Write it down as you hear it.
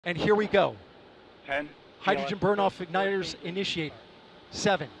And here we go. 10. Hydrogen burn-off igniters initiated.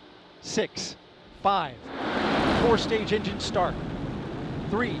 7, 6, 5. 4-stage engine start.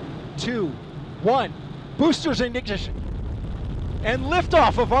 3, 2, 1. Boosters in ignition. And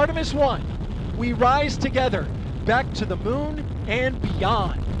liftoff of Artemis I. We rise together back to the moon and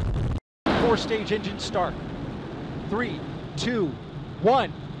beyond. 4-stage engine start. 3, 2,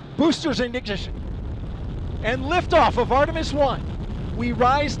 1. Boosters in ignition. And liftoff of Artemis I. We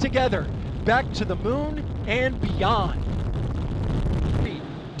rise together back to the moon and beyond. 3,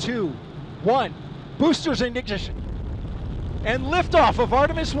 2, 1. Boosters in ignition. And liftoff of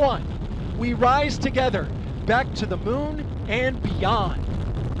Artemis I. We rise together back to the moon and beyond.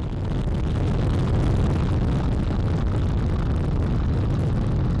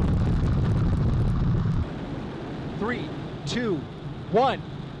 3, 2, 1.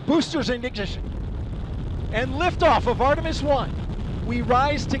 Boosters in ignition. And liftoff of Artemis I. We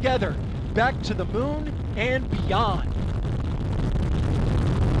rise together back to the moon and beyond.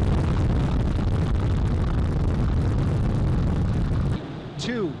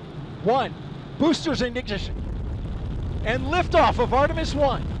 2, 1. Boosters in ignition. And liftoff of Artemis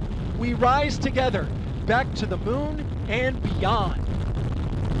I. We rise together back to the moon and beyond.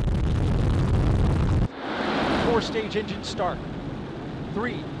 4-stage engine start.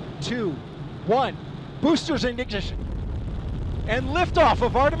 3, 2, 1. Boosters in ignition. And liftoff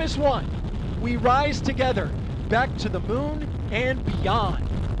of Artemis I. We rise together back to the moon and beyond.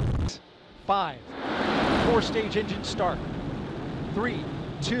 5. 4-stage engine start. 3,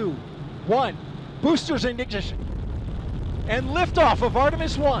 2, 1. Boosters in ignition. And liftoff of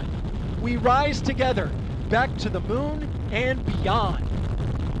Artemis I. We rise together back to the moon and beyond.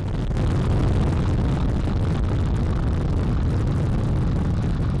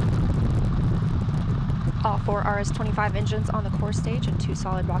 All 4 RS-25 engines on the core stage and 2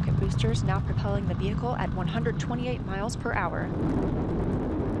 solid rocket boosters now propelling the vehicle at 128 miles per hour.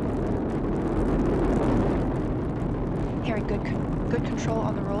 Hearing good control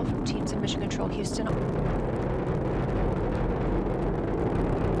on the roll from teams in Mission Control Houston.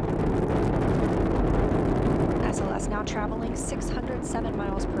 SLS now traveling 607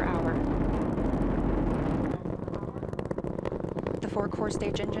 miles per hour. The 4 core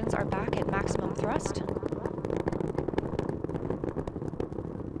stage engines are back at maximum thrust.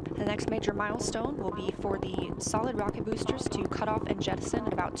 The next major milestone will be for the solid rocket boosters to cut off and jettison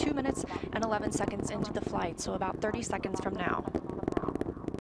at about 2 minutes and 11 seconds into the flight, so about 30 seconds from now.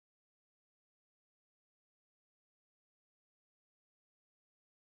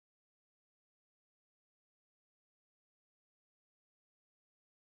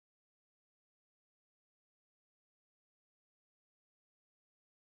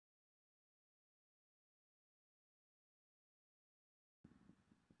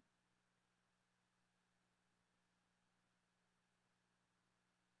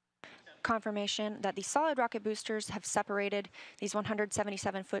 Confirmation that the solid rocket boosters have separated these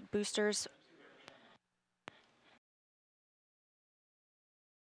 177-foot boosters